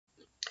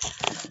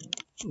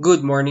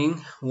Good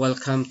morning.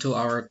 Welcome to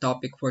our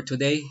topic for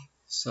today.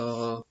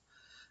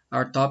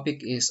 Our topic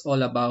is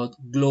all about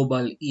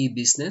global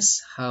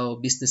e-business, how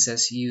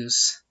businesses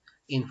use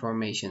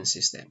information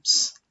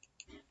systems.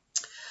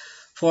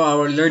 For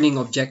our learning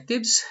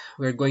objectives,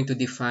 we're going to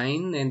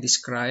define and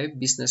describe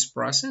business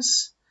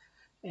process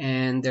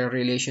and their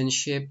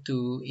relationship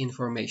to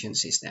information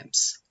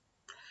systems.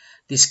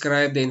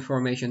 Describe the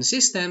information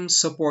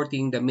systems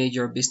supporting the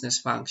major business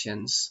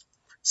functions: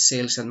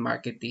 sales and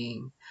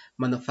marketing,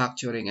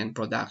 manufacturing and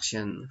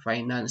production,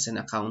 finance and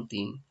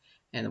accounting,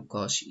 and of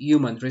course,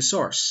 human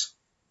resource.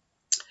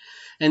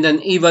 And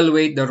then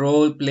evaluate the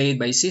role played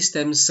by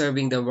systems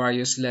serving the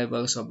various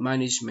levels of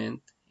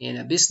management in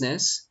a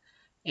business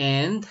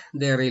and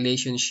their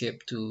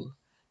relationship to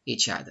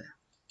each other.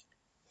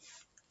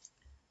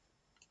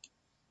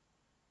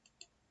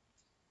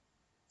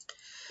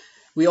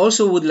 We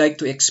also would like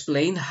to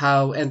explain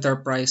how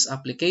enterprise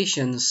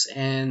applications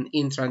and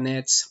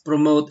intranets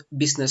promote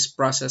business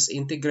process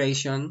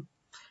integration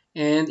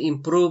and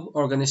improve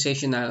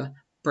organizational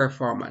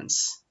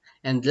performance.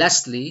 And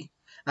lastly,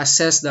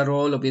 assess the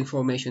role of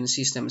information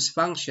systems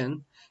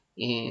function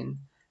in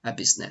a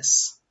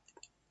business.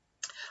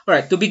 All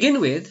right, to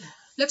begin with,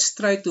 let's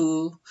try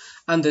to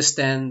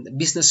understand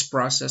business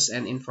process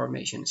and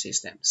information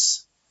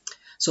systems.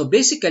 So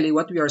basically,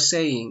 what we are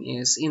saying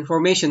is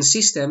information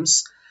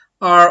systems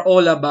are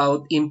all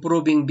about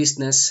improving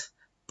business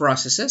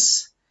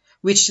processes,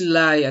 which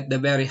lie at the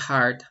very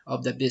heart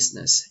of the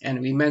business.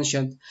 And we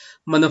mentioned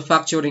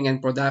manufacturing and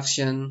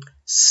production,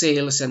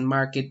 sales and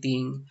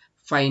marketing,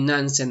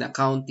 finance and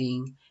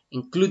accounting,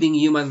 including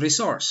human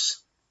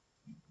resource.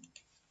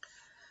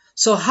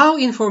 So how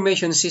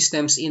information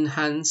systems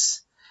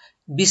enhance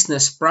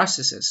business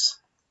processes?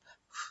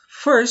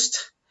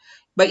 First,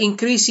 by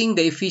increasing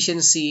the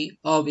efficiency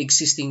of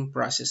existing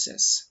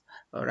processes.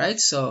 All right,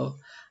 so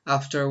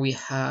after we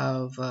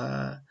have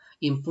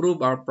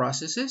improved our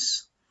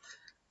processes,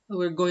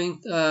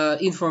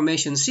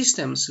 information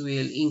systems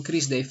will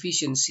increase the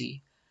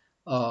efficiency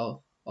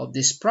of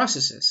these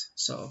processes.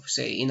 So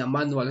say in a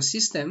manual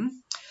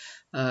system,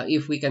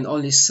 if we can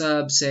only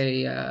serve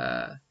say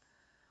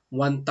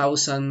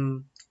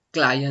 1,000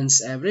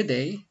 clients every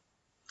day,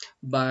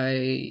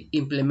 by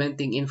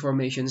implementing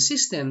information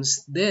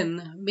systems,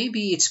 then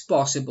maybe it's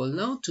possible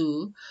now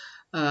to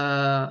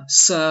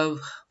serve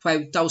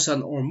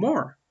 5,000 or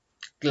more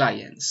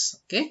clients.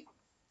 Okay.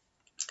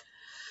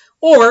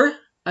 Or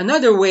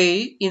another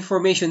way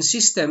information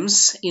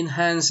systems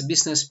enhance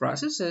business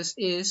processes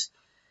is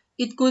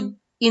it could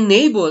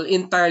enable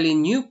entirely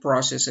new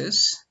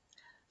processes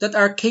that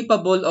are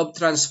capable of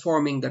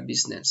transforming the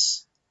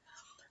business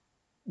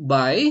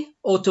by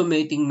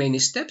automating many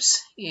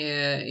steps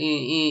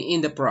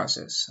in the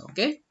process.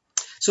 Okay,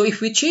 so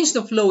if we change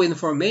the flow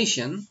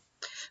information,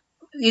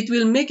 it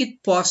will make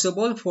it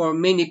possible for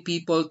many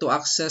people to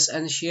access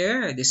and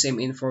share the same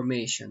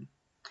information,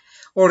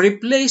 or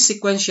replace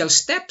sequential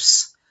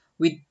steps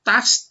with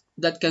tasks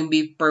that can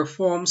be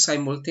performed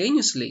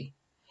simultaneously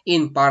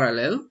in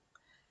parallel,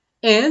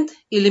 and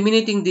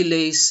eliminating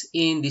delays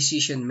in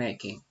decision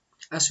making,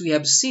 as we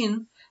have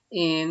seen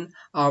in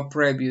our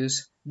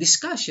previous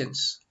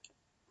discussions.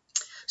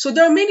 So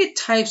there are many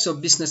types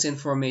of business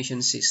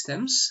information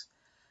systems.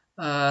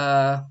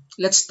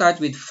 Let's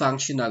start with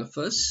functional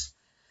first.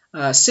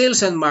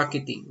 Sales and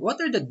marketing.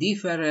 What are the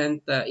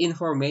different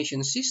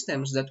information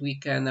systems that we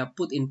can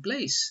put in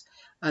place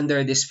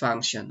under this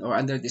function or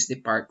under this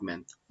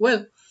department?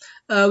 Well,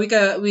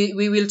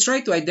 we will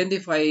try to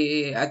identify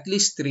at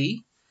least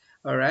three,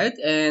 all right,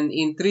 and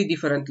in three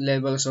different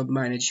levels of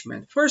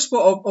management. First,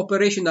 for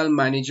operational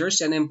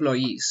managers and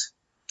employees,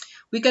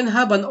 we can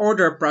have an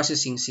order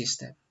processing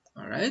system,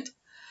 all right.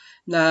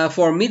 Now,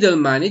 for middle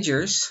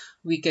managers,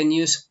 we can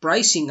use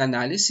pricing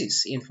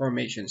analysis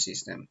information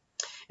system.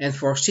 And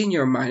for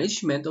senior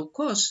management, of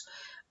course,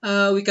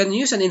 we can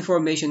use an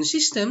information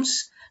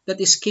systems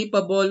that is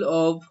capable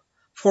of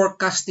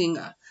forecasting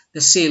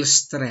the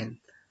sales trend.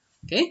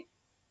 Okay,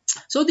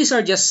 so these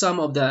are just some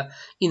of the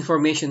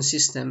information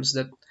systems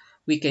that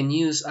we can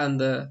use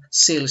under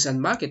sales and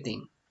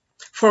marketing.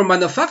 For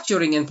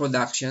manufacturing and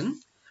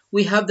production,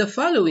 we have the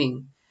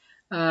following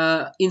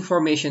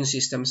information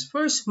systems.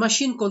 First,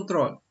 machine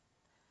control.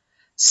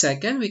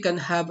 Second, we can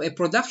have a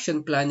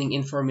production planning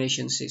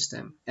information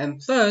system.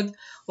 And third,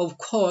 of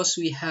course,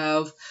 we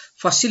have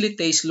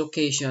facilities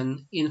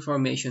location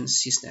information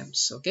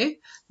systems. Okay,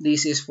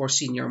 this is for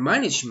senior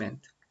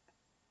management.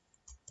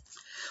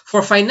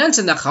 For finance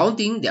and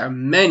accounting, there are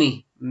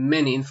many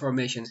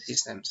information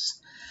systems.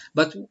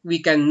 But we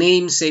can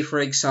name, say, for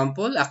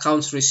example,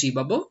 accounts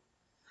receivable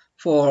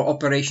for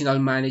operational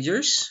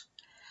managers,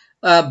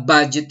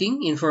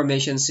 budgeting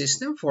information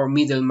system for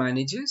middle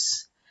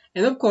managers,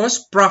 and of course,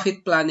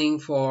 profit planning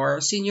for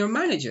senior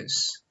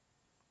managers.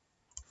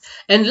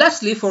 And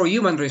lastly, for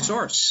human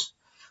resource,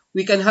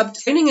 we can have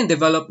training and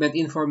development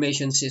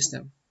information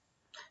system.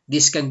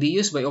 This can be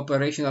used by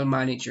operational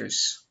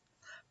managers,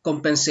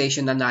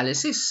 compensation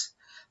analysis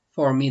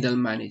for middle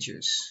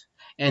managers,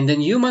 and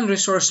then human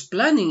resource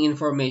planning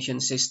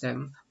information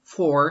system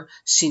for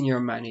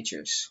senior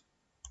managers.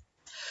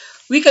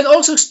 We can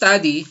also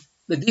study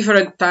the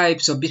different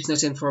types of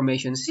business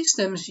information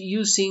systems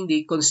using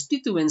the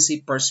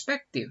constituency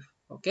perspective.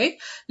 Okay,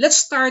 let's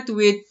start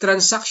with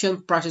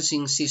transaction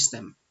processing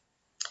system.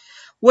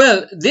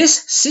 Well, these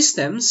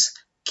systems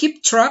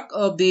keep track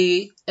of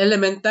the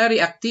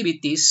elementary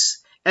activities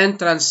and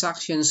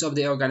transactions of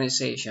the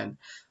organization.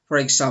 For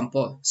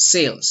example,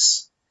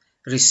 sales,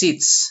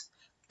 receipts,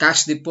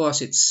 cash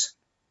deposits,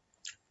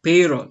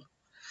 payroll,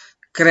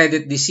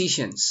 credit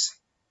decisions,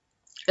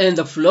 and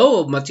the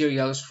flow of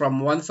materials from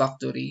one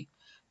factory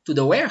to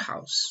the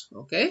warehouse.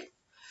 Okay?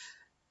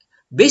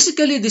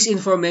 Basically, these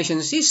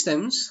information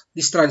systems,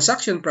 this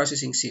transaction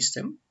processing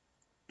system,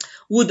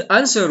 would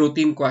answer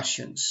routine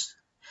questions.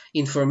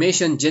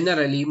 Information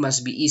generally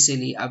must be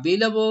easily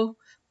available,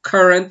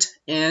 current,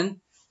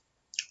 and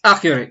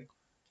accurate,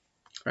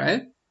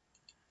 right?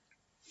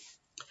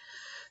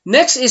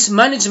 Next is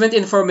management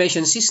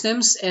information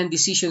systems and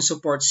decision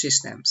support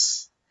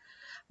systems.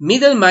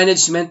 Middle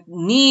management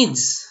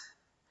needs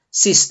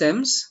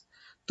systems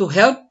to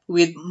help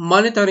with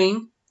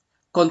monitoring,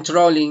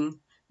 controlling,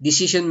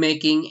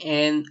 decision-making,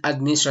 and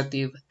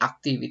administrative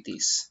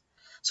activities.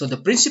 So the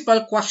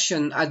principal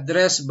question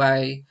addressed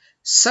by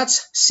such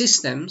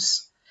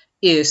systems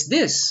is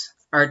this: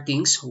 are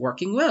things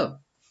working well?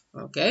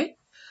 Okay?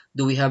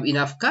 Do we have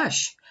enough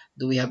cash?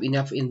 Do we have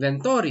enough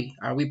inventory?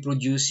 Are we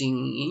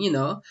producing,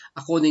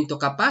 according to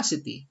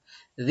capacity?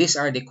 These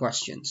are the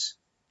questions.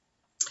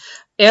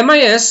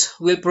 MIS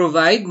will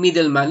provide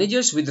middle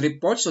managers with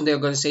reports on the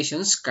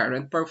organization's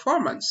current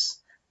performance.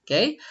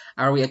 Okay,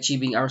 are we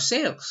achieving our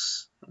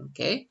sales?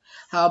 Okay,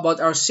 how about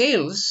our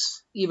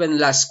sales even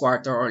last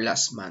quarter or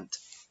last month?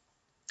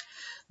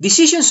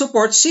 Decision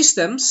support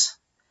systems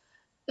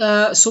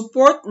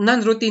support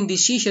non-routine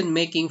decision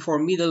making for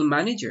middle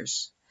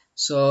managers.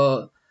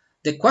 So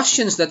the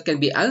questions that can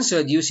be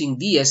answered using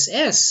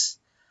DSS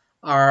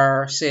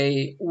are,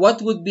 say,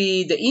 what would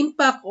be the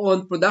impact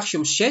on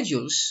production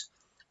schedules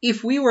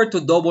if we were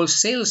to double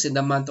sales in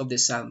the month of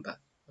December?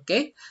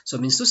 Okay, so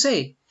means to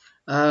say,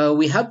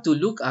 we have to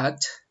look at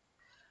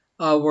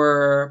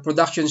our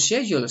production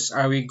schedules.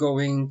 Are we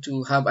going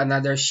to have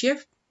another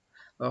shift?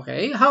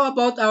 Okay, how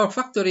about our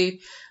factory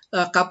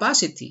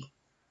capacity?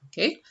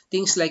 Okay,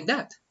 things like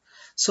that.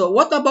 So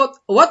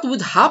what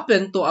would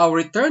happen to our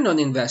return on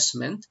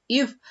investment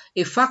if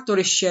a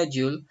factory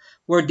schedule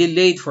were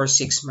delayed for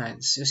 6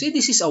 months? You see,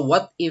 this is a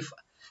what if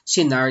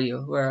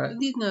scenario where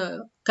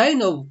the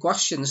kind of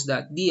questions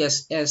that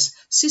DSS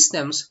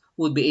systems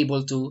would be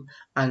able to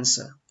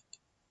answer.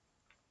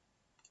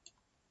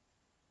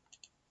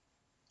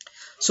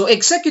 So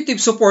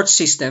executive support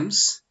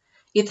systems,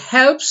 it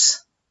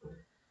helps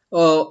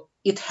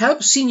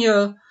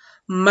senior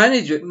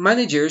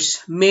managers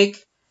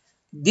make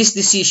these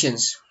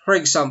decisions. For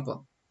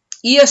example,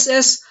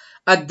 ESS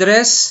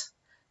address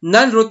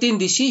non-routine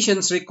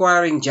decisions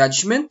requiring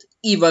judgment,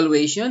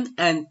 evaluation,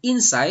 and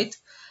insight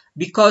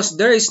because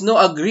there is no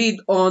agreed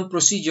on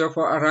procedure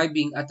for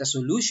arriving at a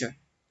solution.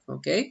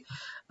 Okay,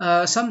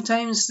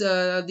 sometimes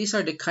these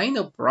are the kind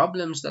of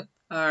problems that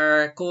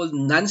are called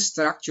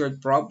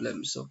non-structured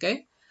problems.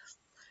 Okay,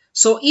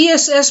 so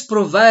ESS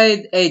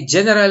provide a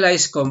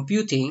generalized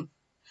computing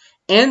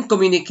and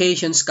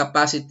communications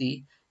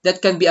capacity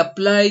that can be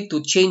applied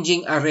to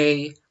changing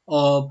array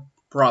of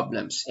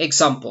problems.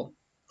 Example,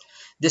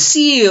 the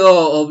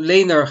CEO of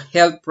Laner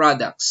Health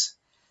Products.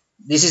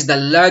 This is the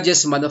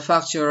largest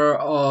manufacturer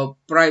of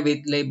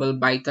private label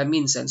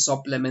vitamins and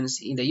supplements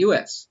in the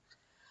US.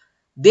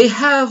 They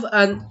have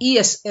an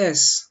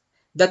ESS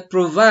that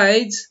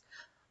provides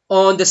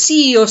on the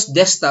CEO's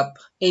desktop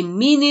a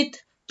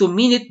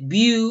minute-to-minute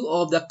view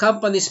of the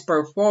company's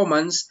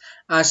performance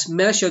as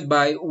measured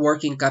by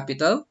working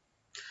capital,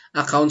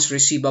 accounts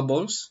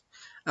receivables,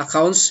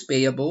 accounts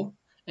payable,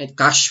 and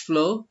cash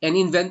flow and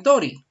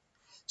inventory.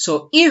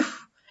 So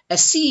if a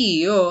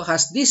CEO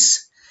has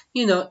this,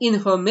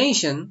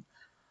 information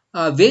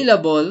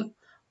available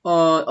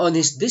on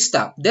his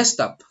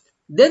desktop,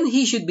 then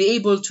he should be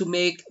able to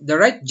make the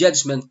right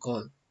judgment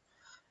call,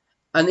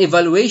 an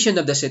evaluation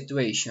of the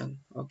situation.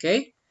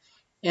 Okay,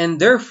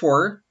 and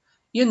therefore,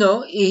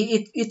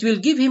 it will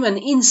give him an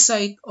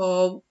insight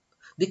of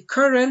the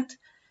current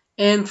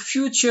and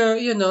future,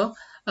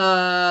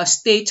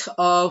 state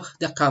of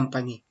the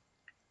company.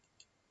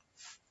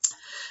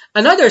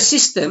 Another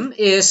system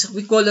is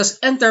we call as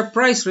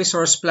enterprise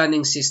resource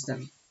planning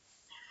system.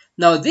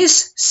 Now,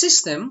 this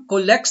system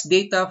collects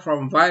data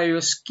from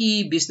various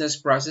key business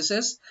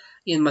processes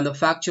in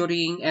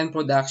manufacturing and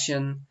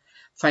production,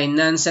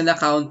 finance and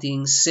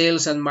accounting,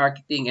 sales and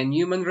marketing, and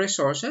human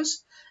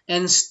resources,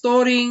 and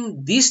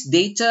storing this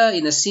data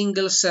in a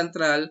single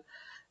central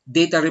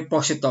data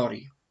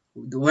repository,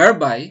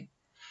 whereby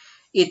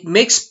it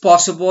makes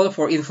possible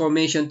for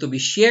information to be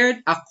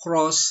shared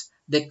across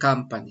the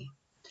company.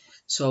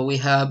 So we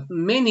have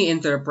many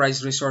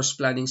enterprise resource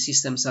planning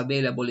systems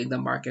available in the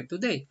market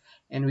today,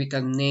 and we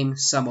can name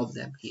some of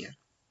them here.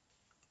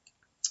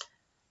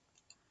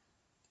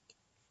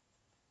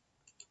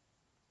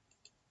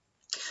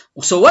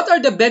 So what are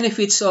the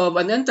benefits of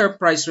an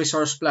enterprise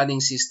resource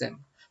planning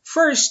system?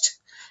 First,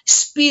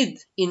 speed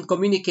in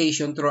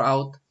communication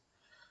throughout,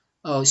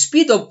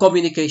 speed of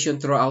communication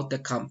throughout the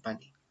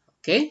company.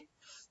 Okay.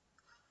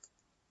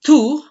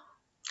 Two,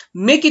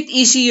 make it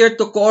easier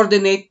to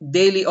coordinate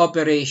daily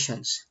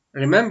operations.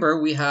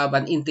 Remember, we have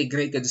an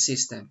integrated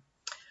system.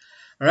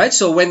 All right.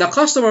 So when a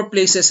customer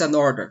places an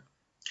order,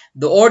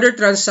 the order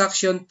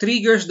transaction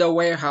triggers the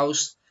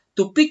warehouse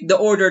to pick the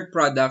ordered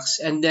products,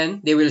 and then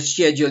they will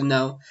schedule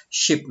now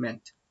shipment.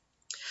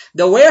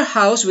 The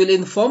warehouse will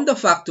inform the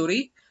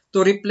factory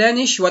to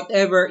replenish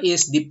whatever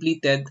is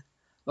depleted.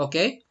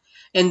 Okay?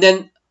 And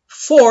then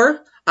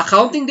 4,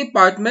 accounting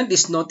department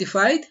is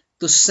notified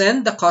to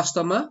send the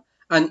customer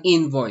an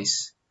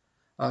invoice.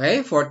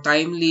 Okay? For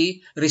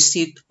timely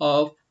receipt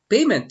of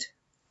payment.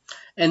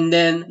 And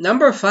then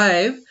number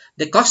 5,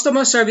 the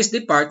customer service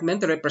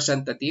department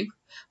representative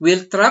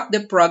will track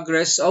the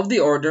progress of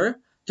the order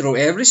through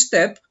every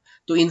step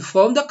to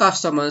inform the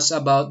customers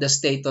about the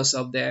status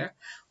of their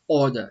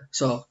order.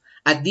 So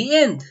at the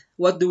end,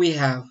 what do we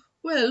have?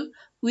 Well,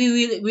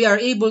 we are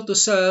able to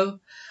serve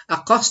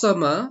a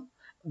customer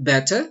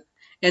better,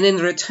 and in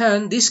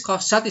return, these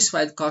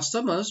satisfied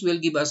customers will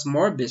give us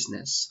more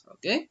business.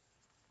 Okay.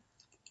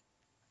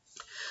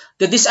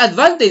 The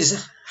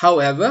disadvantages,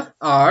 however,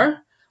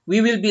 are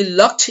we will be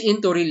locked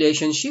into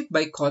relationship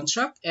by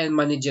contract and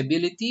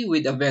manageability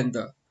with a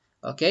vendor.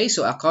 Okay,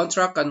 so a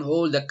contract can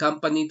hold the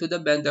company to the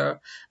vendor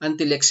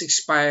until it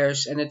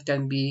expires, and it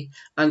can be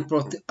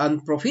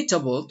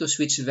unprofitable to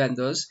switch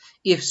vendors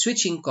if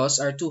switching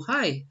costs are too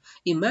high.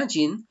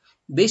 Imagine,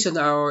 based on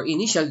our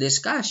initial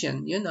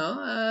discussion,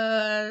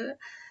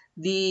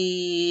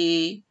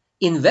 the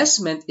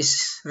investment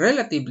is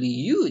relatively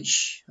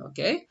huge.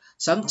 Okay,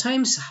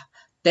 sometimes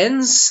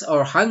tens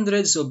or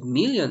hundreds of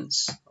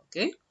millions.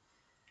 Okay.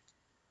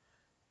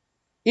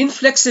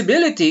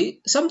 Inflexibility,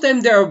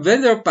 sometimes there are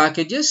vendor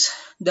packages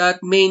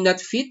that may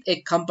not fit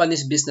a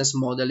company's business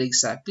model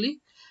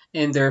exactly,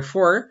 and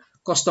therefore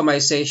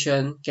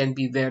customization can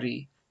be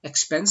very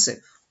expensive.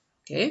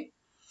 Okay.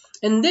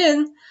 And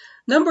then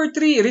number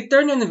 3,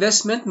 return on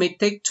investment may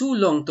take too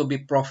long to be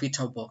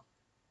profitable.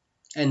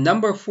 And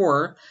number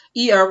 4,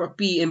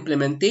 ERP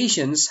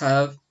implementations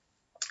have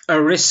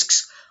a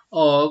risks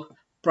of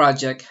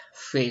project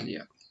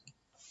failure.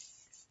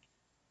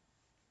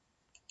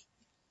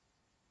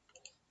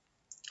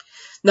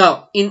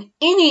 Now, in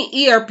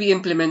any ERP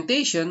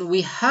implementation,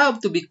 we have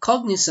to be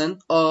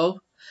cognizant of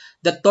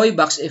the toy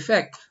box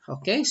effect.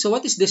 Okay, so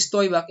what is this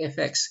toy box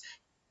effects?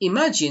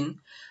 Imagine,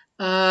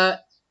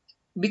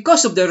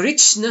 because of the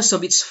richness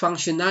of its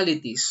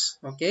functionalities,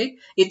 okay,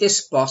 it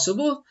is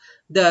possible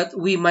that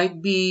we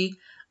might be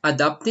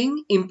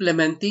adapting,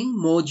 implementing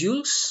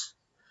modules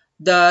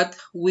that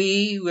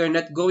we were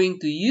not going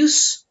to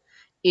use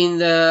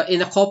in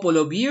a couple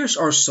of years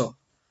or so.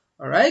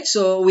 All right,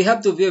 so we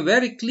have to be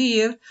very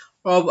clear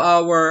of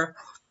our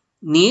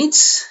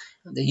needs,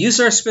 the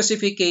user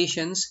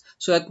specifications,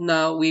 so that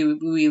now we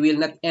will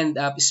not end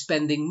up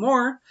spending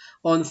more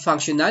on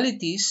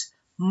functionalities,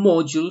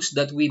 modules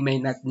that we may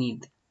not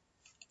need.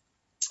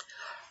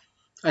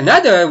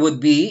 Another would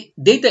be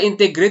data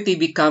integrity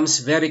becomes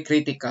very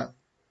critical.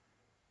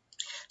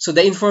 So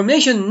the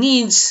information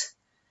needs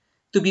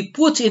to be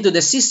put into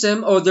the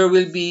system, or there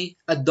will be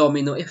a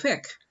domino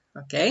effect.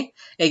 Okay,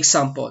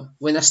 example,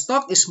 when a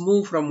stock is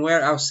moved from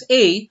warehouse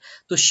A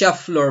to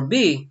shelf floor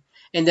B,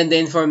 and then the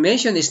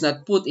information is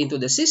not put into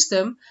the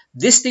system,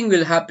 this thing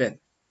will happen.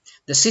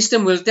 The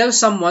system will tell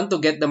someone to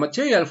get the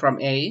material from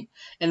A,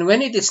 and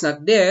when it is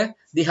not there,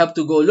 they have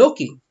to go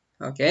looking.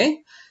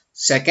 Okay.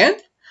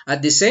 Second,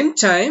 at the same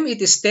time,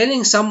 it is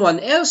telling someone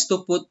else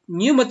to put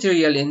new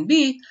material in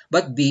B,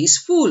 but B is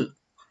full.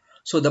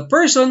 So the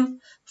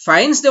person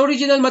finds the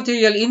original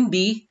material in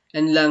B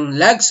and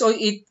lags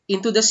it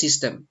into the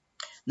system.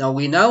 Now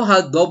we now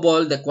have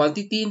double the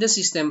quantity in the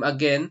system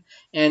again,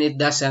 and it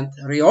doesn't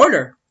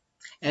reorder.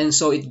 And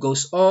so it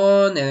goes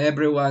on, and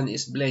everyone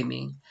is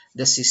blaming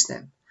the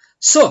system.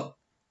 So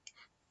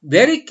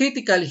very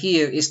critical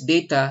here is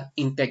data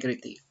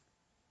integrity.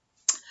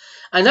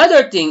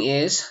 Another thing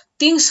is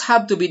things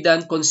have to be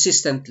done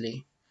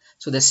consistently.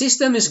 So the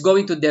system is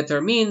going to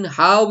determine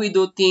how we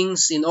do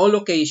things in all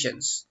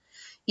locations.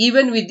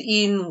 Even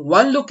within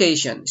one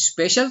location,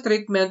 special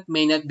treatment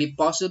may not be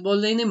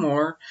possible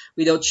anymore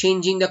without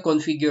changing the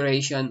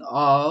configuration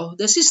of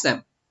the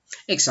system.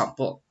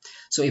 Example,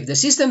 so if the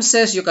system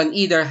says you can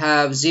either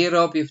have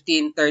 0,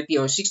 15, 30,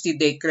 or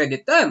 60-day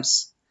credit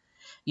terms,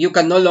 you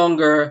can no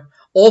longer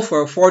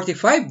offer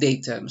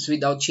 45-day terms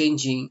without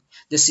changing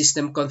the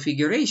system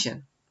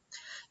configuration.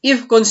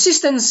 If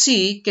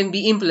consistency can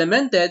be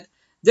implemented,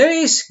 there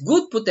is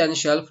good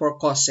potential for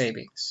cost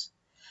savings,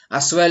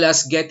 as well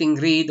as getting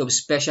rid of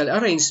special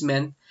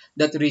arrangement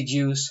that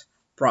reduce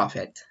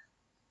profit.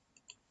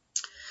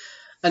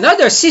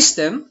 Another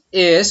system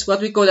is what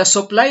we call a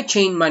supply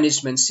chain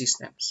management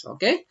systems.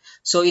 Okay,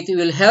 so it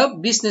will help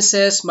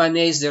businesses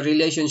manage their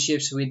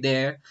relationships with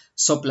their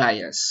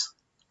suppliers.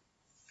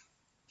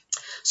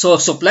 So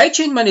supply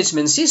chain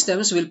management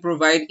systems will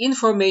provide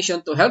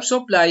information to help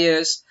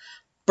suppliers,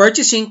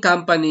 purchasing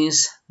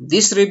companies,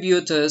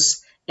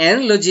 distributors,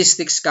 and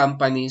logistics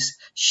companies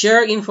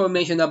share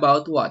information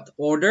about what?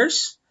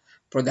 Orders,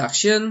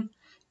 production,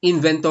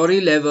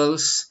 inventory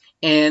levels,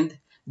 and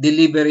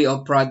delivery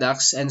of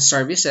products and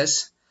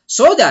services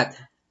so that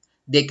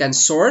they can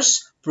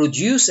source,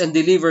 produce, and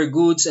deliver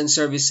goods and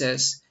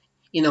services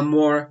in a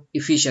more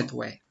efficient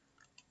way.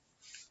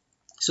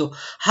 So,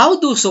 how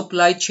do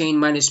supply chain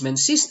management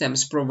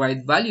systems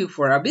provide value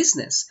for a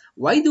business?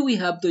 Why do we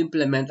have to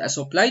implement a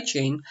supply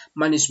chain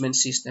management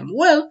system?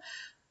 Well,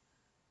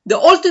 the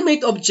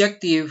ultimate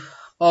objective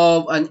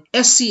of an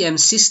SCM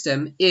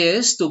system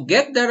is to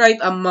get the right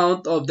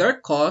amount of their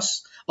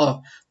costs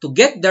or to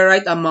get the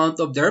right amount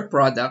of their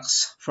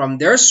products from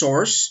their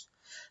source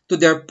to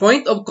their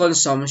point of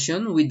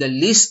consumption with the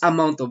least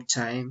amount of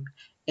time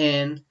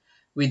and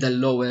with the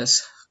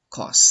lowest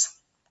cost.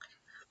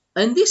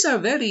 And these are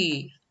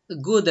very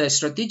good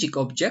strategic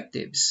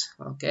objectives,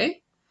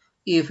 okay?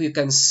 If you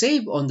can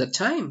save on the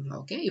time,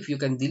 okay? If you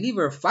can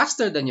deliver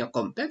faster than your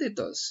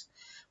competitors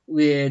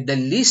with the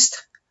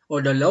least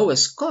or the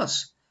lowest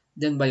cost,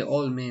 then by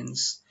all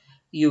means,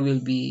 you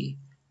will be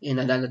in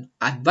an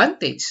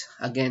advantage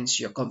against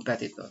your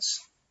competitors.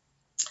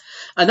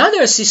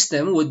 Another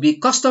system would be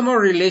customer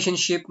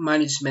relationship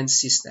management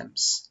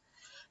systems.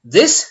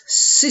 This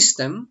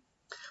system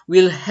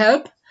will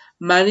help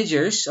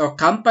managers or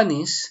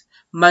companies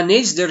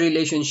manage the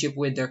relationship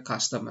with their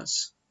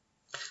customers.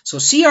 So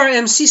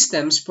CRM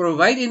systems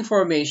provide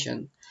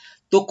information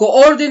to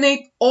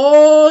coordinate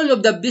all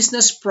of the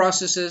business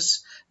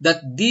processes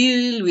that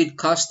deal with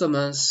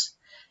customers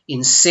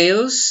in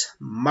sales,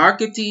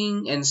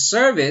 marketing, and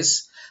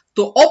service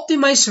to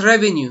optimize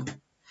revenue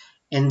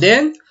and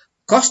then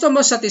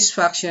customer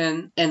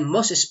satisfaction and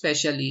most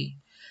especially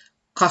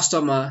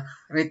customer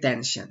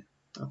retention.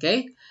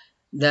 Okay?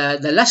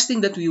 The last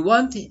thing that we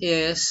want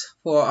is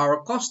for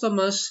our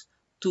customers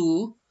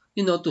to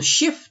to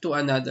shift to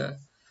another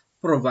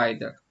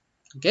provider.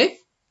 Okay?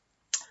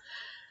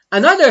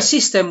 Another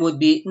system would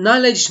be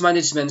knowledge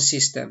management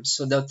systems.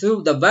 So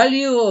the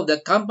value of the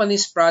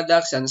company's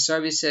products and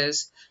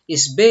services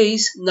is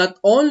based not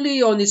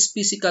only on its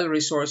physical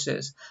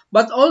resources,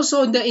 but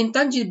also on the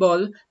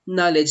intangible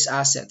knowledge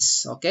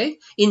assets. Okay?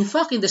 In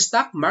fact, in the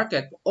stock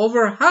market,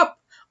 over half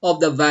of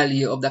the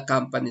value of the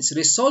companies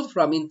result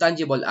from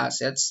intangible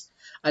assets.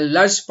 A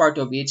large part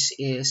of it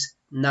is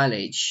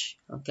knowledge.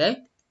 Okay?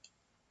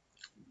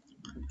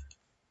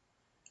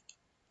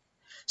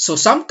 So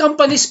some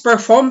companies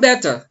perform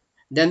better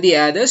than the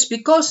others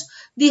because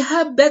they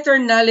have better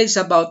knowledge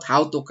about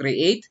how to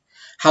create,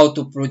 how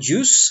to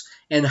produce,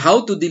 and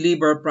how to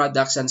deliver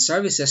products and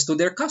services to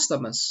their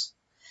customers.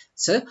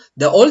 So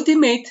the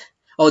ultimate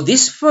or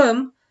this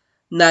firm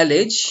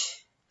knowledge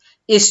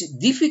is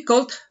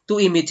difficult to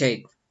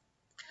imitate,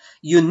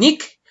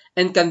 unique,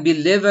 and can be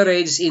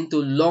leveraged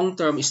into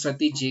long-term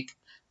strategic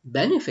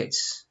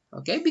benefits.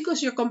 Okay,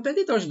 because your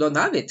competitors don't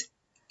have it.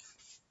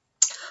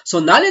 So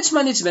knowledge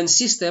management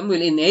system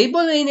will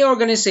enable any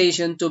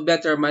organization to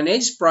better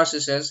manage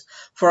processes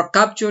for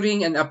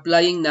capturing and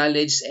applying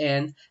knowledge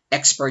and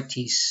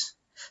expertise.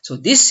 So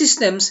these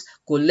systems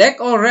collect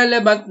all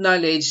relevant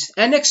knowledge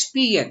and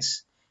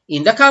experience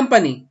in the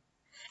company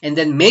and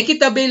then make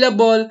it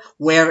available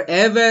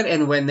wherever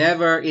and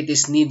whenever it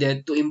is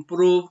needed to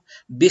improve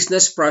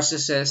business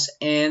processes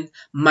and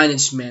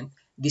management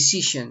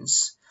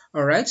decisions.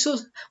 All right, so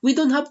we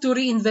don't have to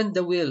reinvent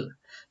the wheel.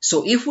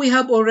 So if we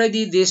have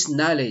already this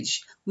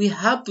knowledge, we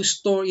have to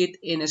store it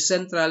in a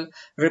central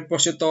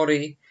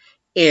repository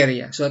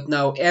area so that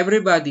now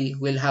everybody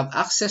will have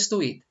access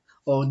to it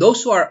or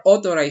those who are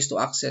authorized to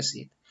access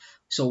it.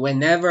 So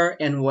whenever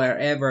and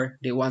wherever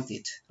they want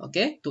it,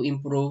 okay, to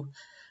improve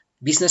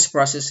business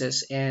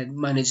processes and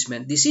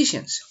management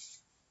decisions.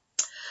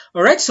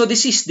 All right, so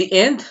this is the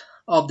end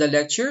of the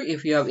lecture.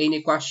 If you have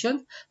any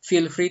question,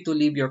 feel free to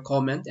leave your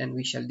comment and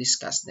we shall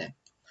discuss them.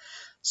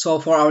 So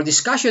for our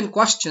discussion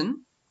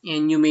question,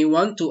 and you may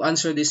want to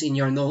answer this in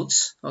your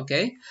notes,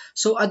 okay?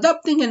 So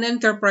adopting an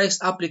enterprise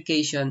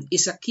application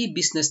is a key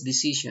business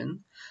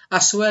decision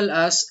as well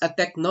as a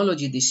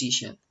technology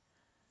decision.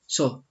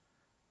 So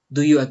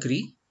do you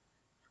agree?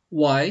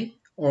 Why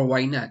or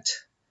why not?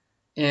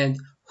 And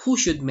who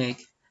should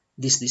make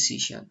this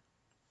decision?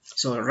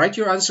 So write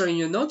your answer in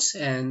your notes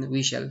and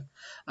we shall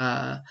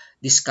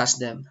discuss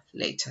them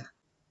later.